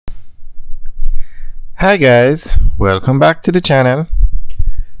Hi guys, welcome back to the channel.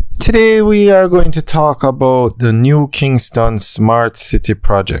 Today we are going to talk about the new Kingston Smart City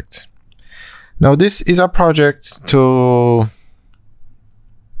project. Now this is a project to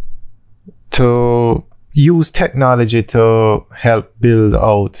use technology to help build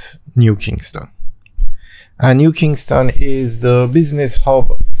out New Kingston. And New Kingston is the business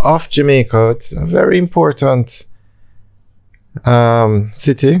hub of Jamaica. It's a very important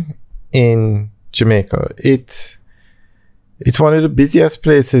city in Jamaica. It's one of the busiest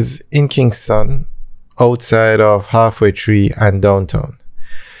places in Kingston outside of Halfway Tree and downtown.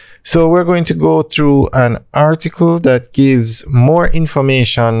 So we're going to go through an article that gives more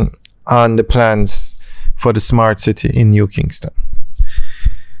information on the plans for the smart city in New Kingston.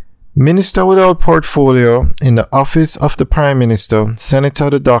 Minister without portfolio in the office of the Prime Minister, Senator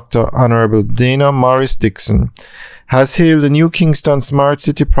the Dr. Honorable Dana Morris Dixon, has hailed the New Kingston Smart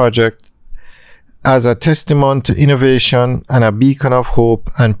City project as a testament to innovation and a beacon of hope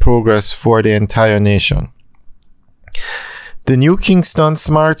and progress for the entire nation. The New Kingston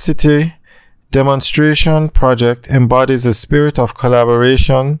Smart City demonstration project embodies a spirit of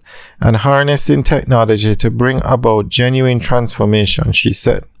collaboration and harnessing technology to bring about genuine transformation, she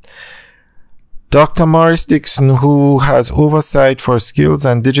said. Dr. Morris Dixon, who has oversight for skills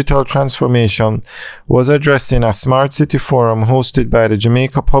and digital transformation, was addressing a Smart City Forum hosted by the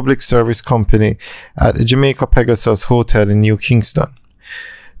Jamaica Public Service Company at the Jamaica Pegasus Hotel in New Kingston.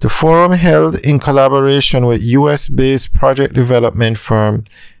 The forum, held in collaboration with US-based project development firm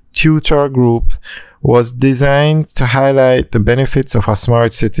Tutor Group, was designed to highlight the benefits of a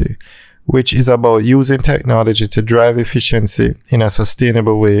smart city, which is about using technology to drive efficiency in a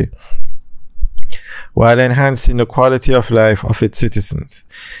sustainable way, while enhancing the quality of life of its citizens.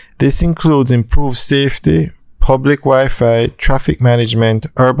 This includes improved safety, public Wi-Fi, traffic management,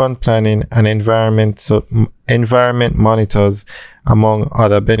 urban planning, and environment monitors, among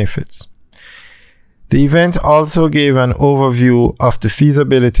other benefits. The event also gave an overview of the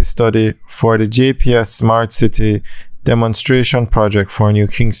feasibility study for the JPS Smart City demonstration project for New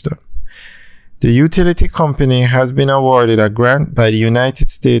Kingston. The utility company has been awarded a grant by the United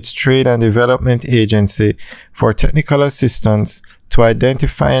States Trade and Development Agency for technical assistance to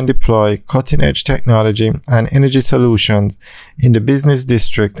identify and deploy cutting-edge technology and energy solutions in the business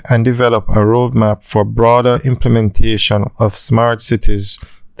district and develop a roadmap for broader implementation of smart cities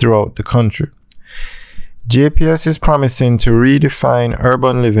throughout the country. JPS is promising to redefine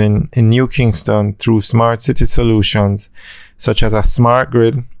urban living in New Kingston through smart city solutions such as a smart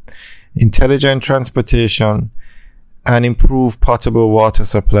grid, intelligent transportation, and improved potable water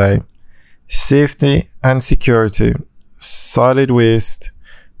supply, safety and security, solid waste,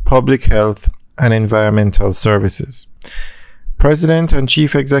 public health, and environmental services. President and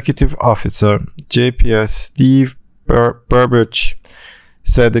Chief Executive Officer, JPS Steve Burbridge,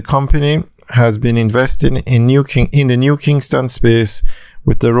 said the company has been investing in the New Kingston space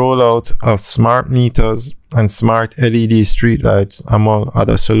with the rollout of smart meters and smart LED streetlights, among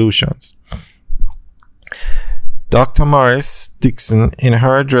other solutions. Dr. Morris Dixon, in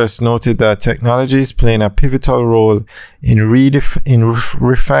her address, noted that technology is playing a pivotal role in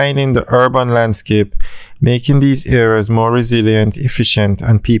refining the urban landscape, making these areas more resilient, efficient,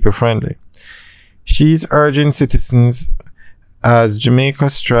 and people-friendly. She is urging citizens, as Jamaica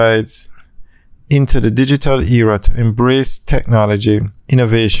strides into the digital era, to embrace technology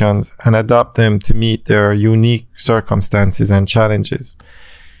innovations and adapt them to meet their unique circumstances and challenges.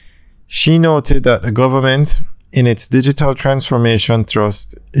 She noted that the government, in its digital transformation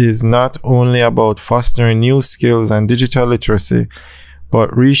thrust, is not only about fostering new skills and digital literacy,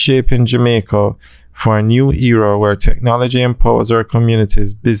 but reshaping Jamaica for a new era where technology empowers our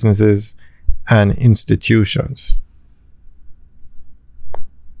communities, businesses, and institutions.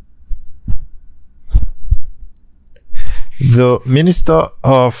 The Minister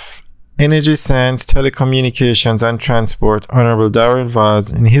of Energy, Science, Telecommunications and Transport, Honorable Darrell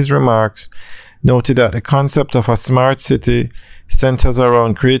Vaz, in his remarks, noted that the concept of a smart city centers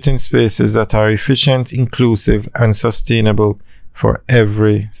around creating spaces that are efficient, inclusive, and sustainable for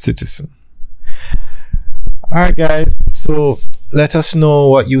every citizen. Alright guys, so let us know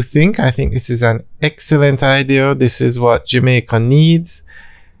what you think. I think this is an excellent idea. This is what Jamaica needs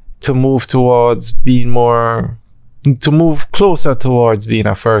to move towards being closer towards being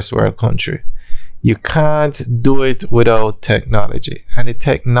a first world country. You can't do it without technology, and the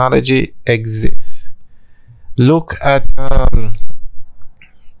technology exists. Look at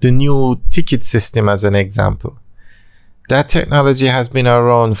the new ticket system as an example. That technology has been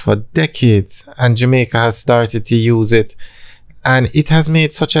around for decades, and Jamaica has started to use it, and it has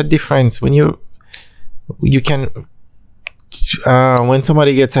made such a difference. When you You can, when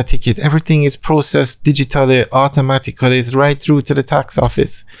somebody gets a ticket, everything is processed digitally, automatically, right through to the tax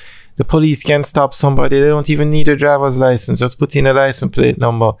office. The police can stop somebody. They don't even need a driver's license. Just put in a license plate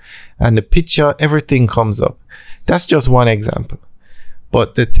number and the picture, everything comes up. That's just one example.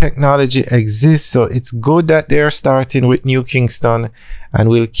 But the technology exists, so it's good that they're starting with New Kingston, and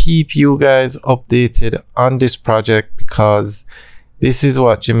we'll keep you guys updated on this project because this is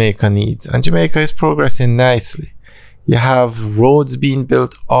what Jamaica needs. And Jamaica is progressing nicely. You have roads being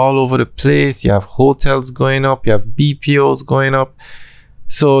built all over the place. You have hotels going up. You have BPOs going up.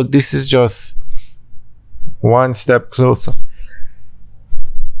 So this is just one step closer.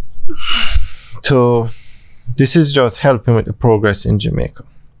 So this is just helping with the progress in Jamaica.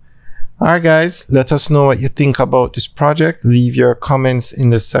 Alright guys, let us know what you think about this project. Leave your comments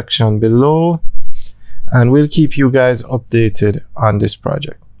in the section below and we'll keep you guys updated on this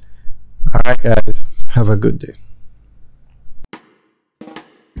project. Alright guys, have a good day.